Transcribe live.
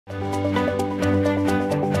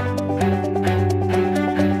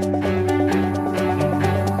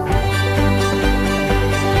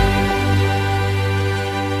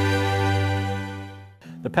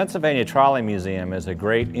Pennsylvania Trolley Museum is a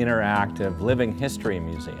great interactive living history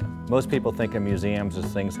museum. Most people think of museums as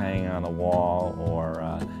things hanging on the wall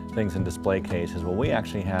or things in display cases. Well, we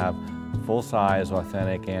actually have full-size,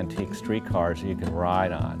 authentic, antique streetcars that you can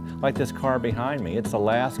ride on. Like this car behind me. It's the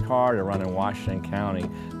last car to run in Washington County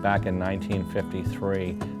back in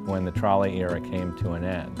 1953 when the trolley era came to an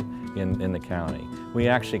end in the county. We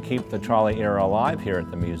actually keep the trolley era alive here at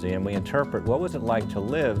the museum. We interpret what was it like to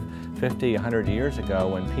live 50, 100 years ago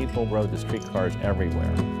when people rode the streetcars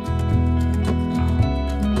everywhere.